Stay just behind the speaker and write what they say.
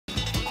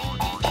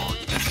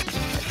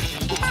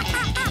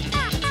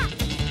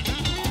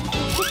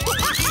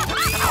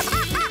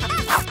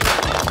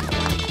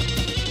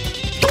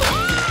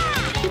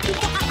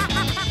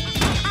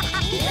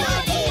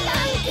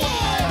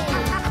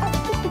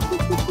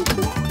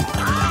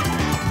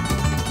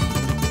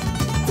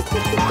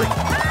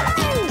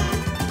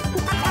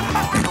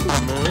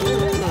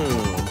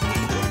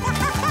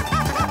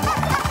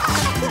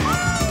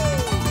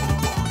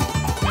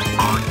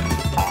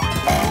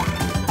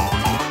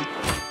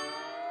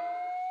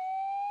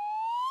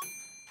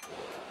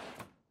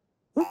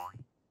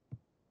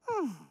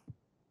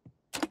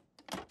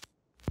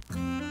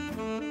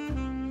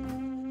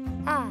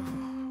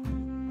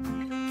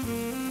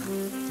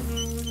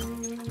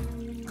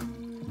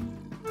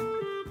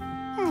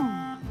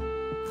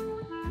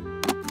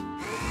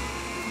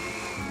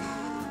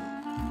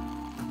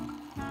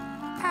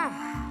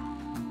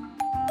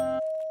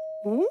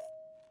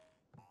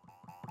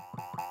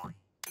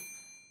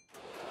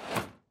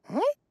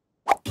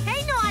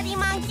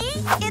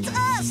It's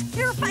us,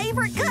 your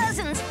favorite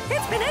cousins.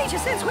 It's been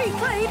ages since we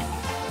played.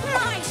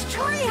 Nice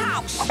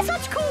treehouse.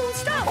 Such cool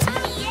stuff.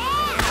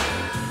 Yeah!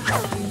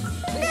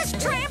 This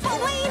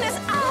trampoline is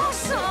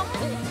awesome.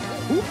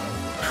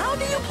 How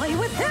do you play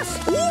with this?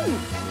 Ooh.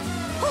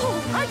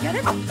 Oh, I get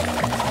it.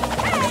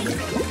 Hey,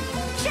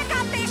 check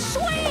out this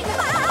swing.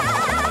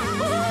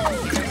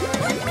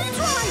 Let me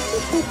try.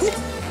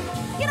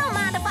 You don't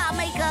mind if I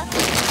make a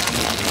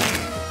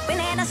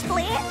banana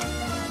split?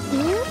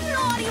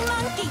 Naughty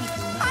monkey,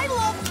 I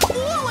love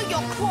all of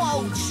your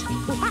clothes.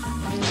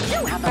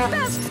 You have the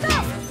best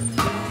stuff.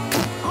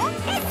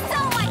 It's so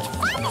much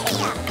fun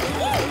here.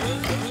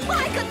 I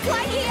could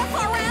play here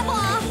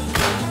forever.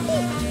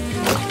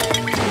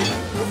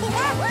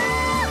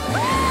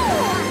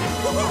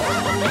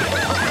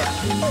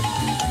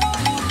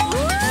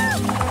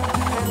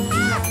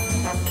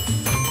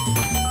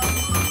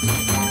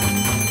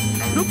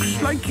 Looks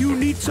like you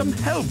need some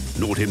help,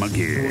 Naughty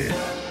Monkey.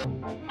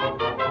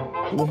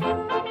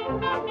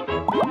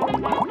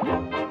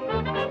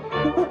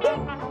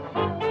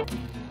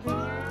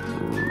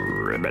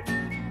 Ribbit.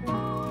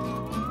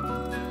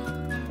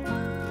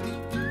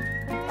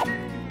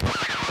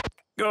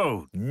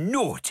 Oh,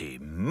 Naughty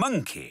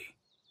Monkey.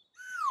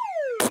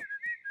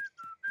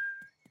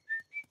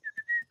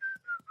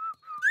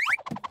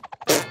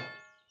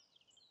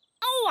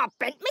 Oh, I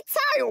bent my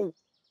tail.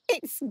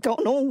 It's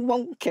gone all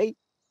wonky.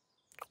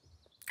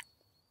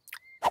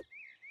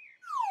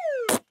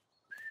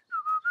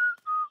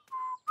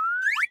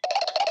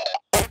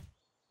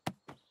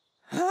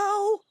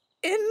 How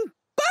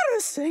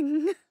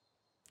embarrassing.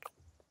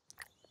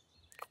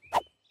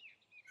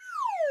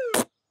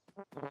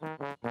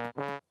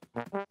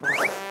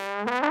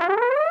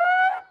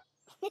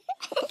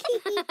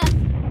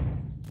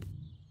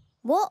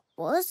 What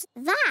was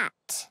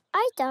that?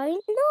 I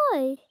don't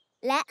know.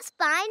 Let's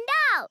find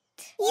out.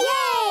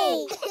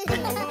 Yay!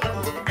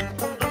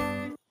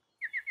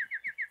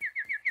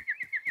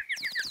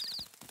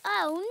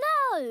 Oh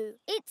no,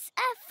 it's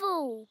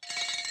Ethel.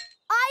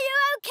 Are you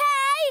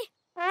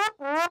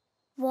okay?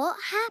 What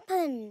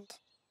happened?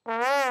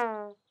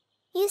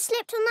 You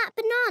slipped on that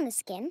banana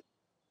skin?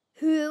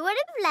 Who would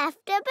have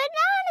left a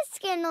banana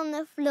skin on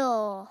the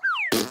floor?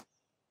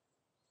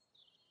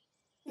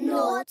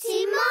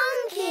 Naughty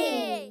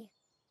Monkey!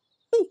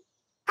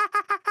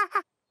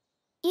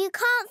 You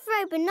can't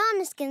throw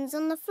banana skins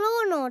on the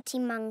floor, Naughty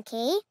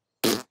Monkey.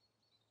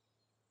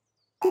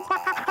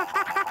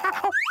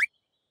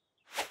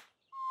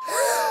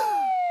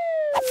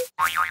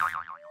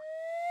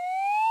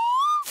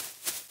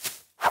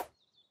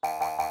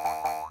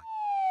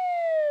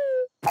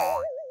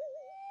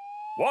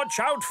 Watch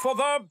out for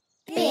the...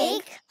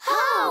 Big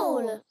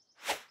hole!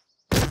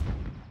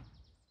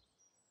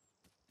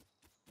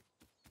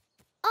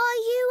 Are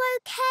you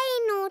okay,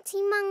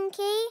 Naughty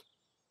Monkey?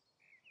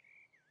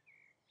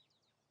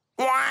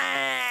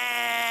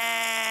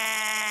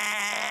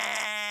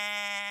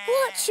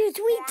 What should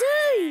we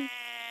do?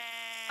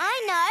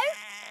 I know.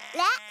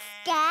 Let's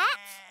get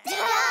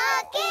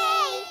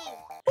Duggee.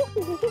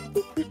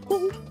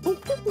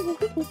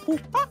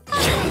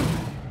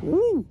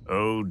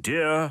 Oh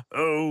dear,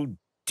 oh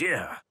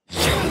dear.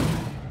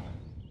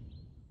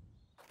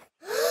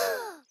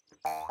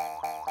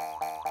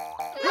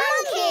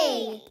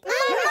 Monkey!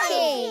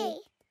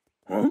 Monkey!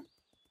 Huh?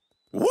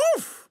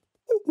 Woof!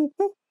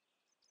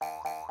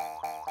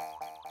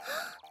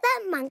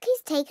 That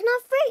monkey's taken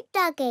our fruit,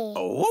 Duggee.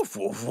 Oh, woof,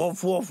 woof,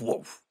 woof, woof,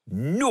 woof.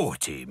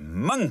 Naughty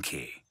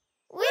Monkey.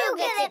 We'll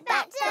get it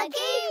back,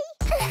 Duggee.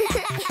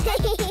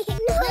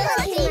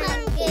 Naughty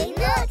monkey,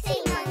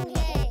 naughty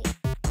monkey.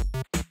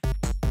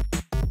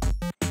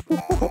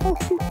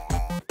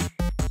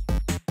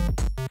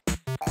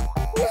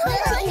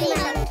 Naughty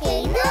monkey,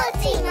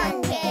 naughty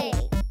monkey.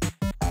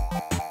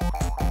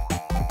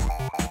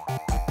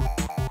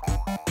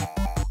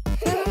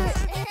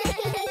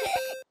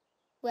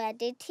 Where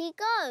did he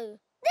go?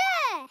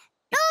 There!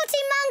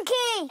 Naughty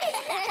monkey!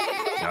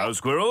 Now,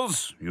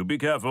 Squirrels, you be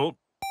careful.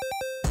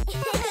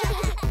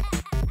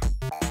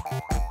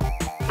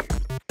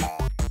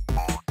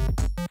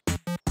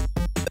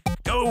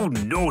 Oh,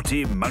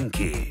 Naughty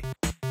Monkey.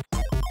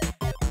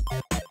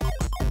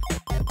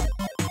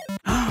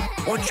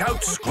 Watch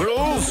out,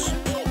 Squirrels.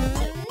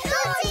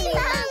 Naughty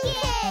monkey!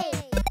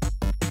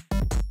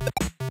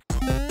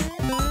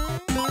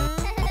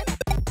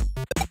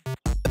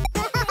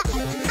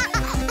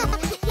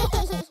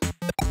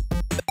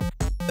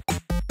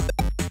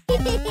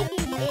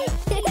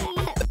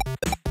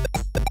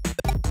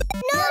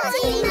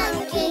 Naughty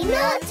monkey,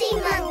 naughty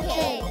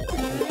monkey!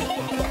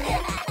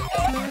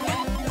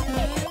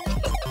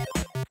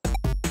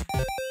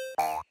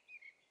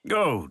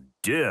 Oh,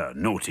 dear,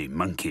 Naughty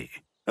Monkey.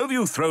 Have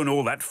you thrown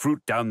all that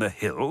fruit down the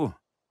hill?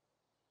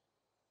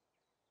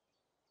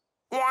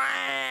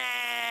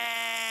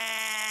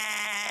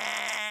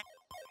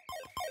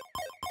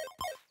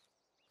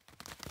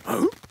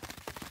 Huh?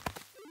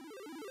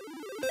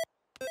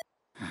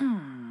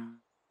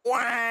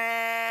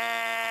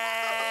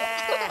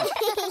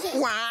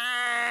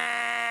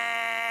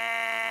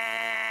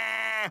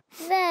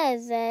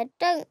 there.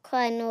 Don't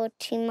cry,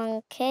 naughty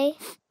monkey.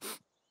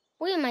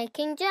 We're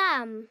making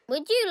jam.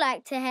 Would you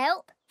like to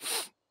help?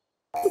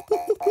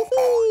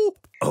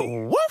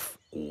 Woof,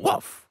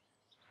 woof.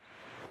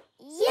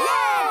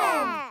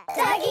 Yeah!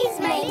 Duggie's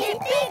made it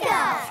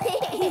bigger!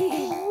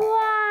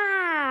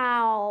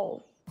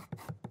 Wow!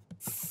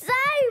 So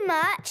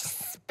much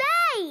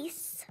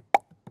space!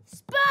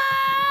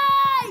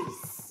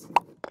 Space!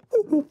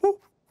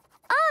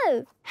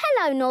 Oh,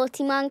 hello,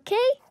 naughty monkey.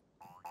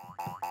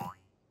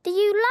 Do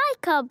you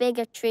like our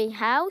bigger tree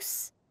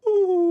house?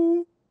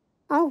 Oh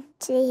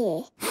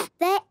dear,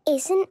 there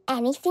isn't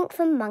anything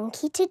for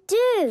Monkey to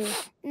do.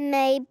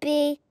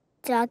 Maybe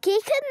Duggee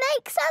could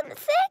make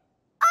something?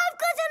 I've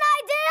got an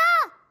idea!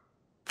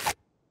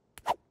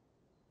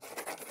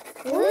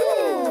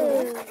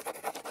 Ooh!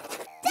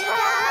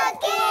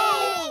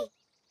 Duggee!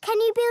 Can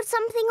you build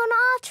something on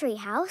our tree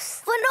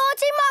house? For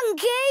naughty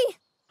monkey?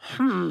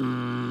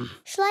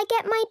 Shall I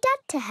get my dad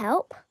to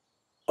help?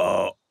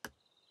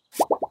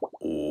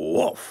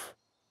 Woof.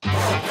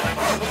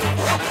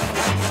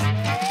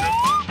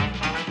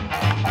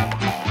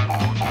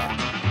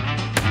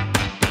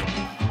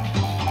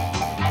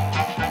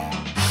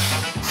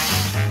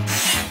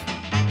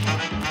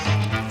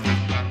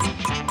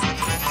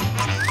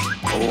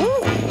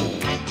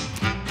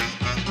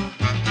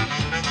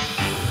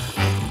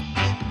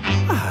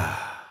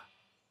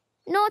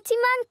 Naughty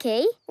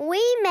monkey,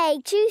 we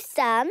made you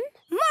some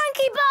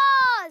monkey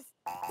bars!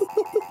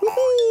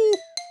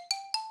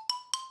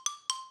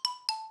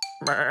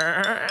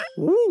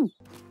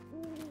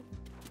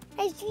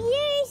 Have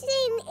you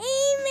seen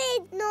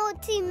Enid,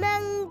 naughty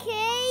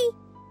monkey?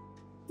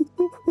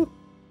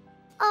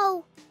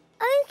 Oh,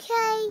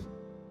 okay.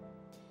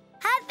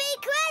 Happy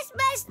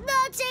Christmas,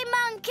 naughty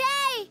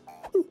monkey!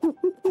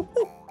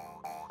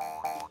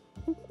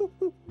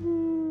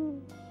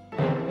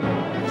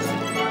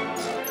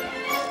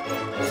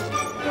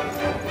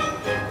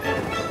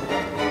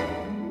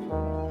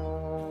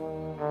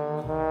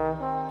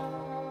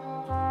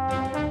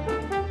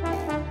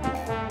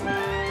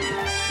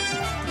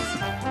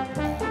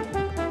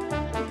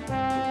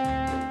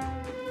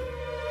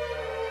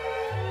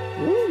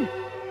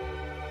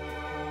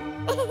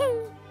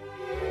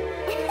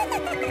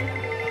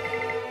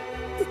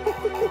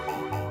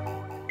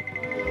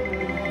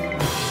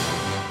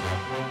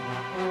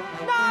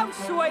 No,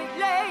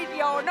 sweetling,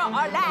 you're not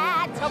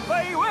allowed to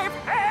be with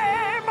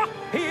him.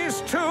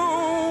 He's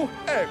too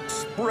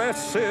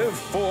expressive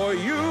for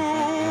you.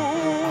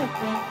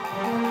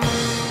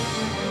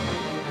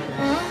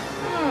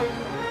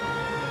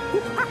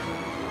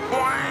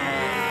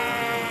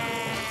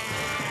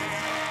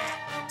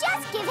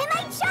 Just give him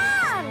a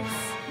chance!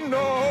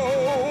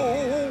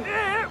 No!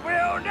 It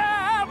will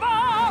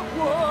never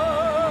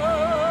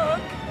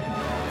work.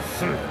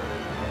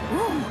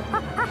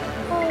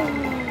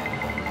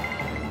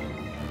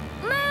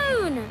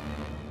 Moon!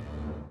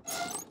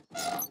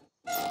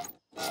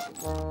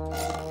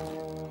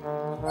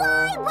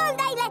 Why won't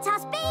they let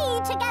us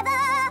be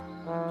together?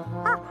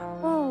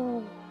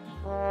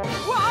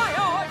 Why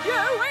aren't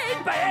you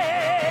in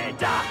bed?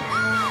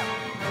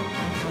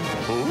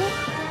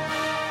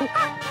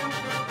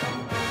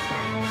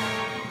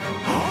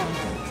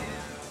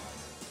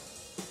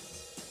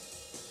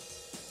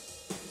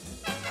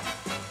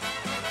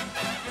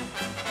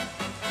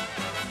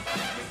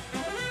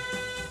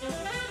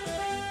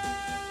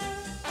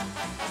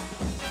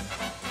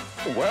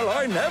 Well,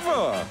 I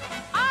never.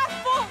 I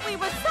thought we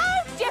were so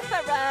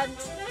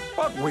different.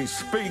 But we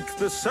speak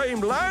the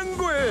same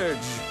language.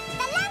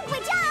 The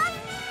language of...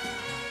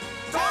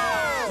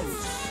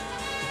 Dance!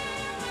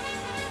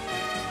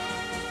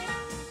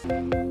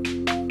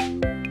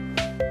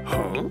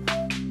 Huh?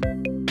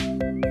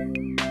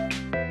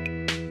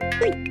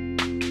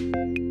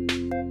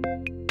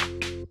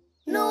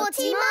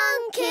 Naughty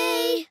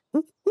monkey!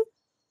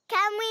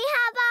 Can we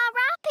have our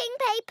wrapping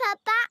paper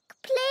back,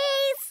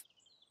 please?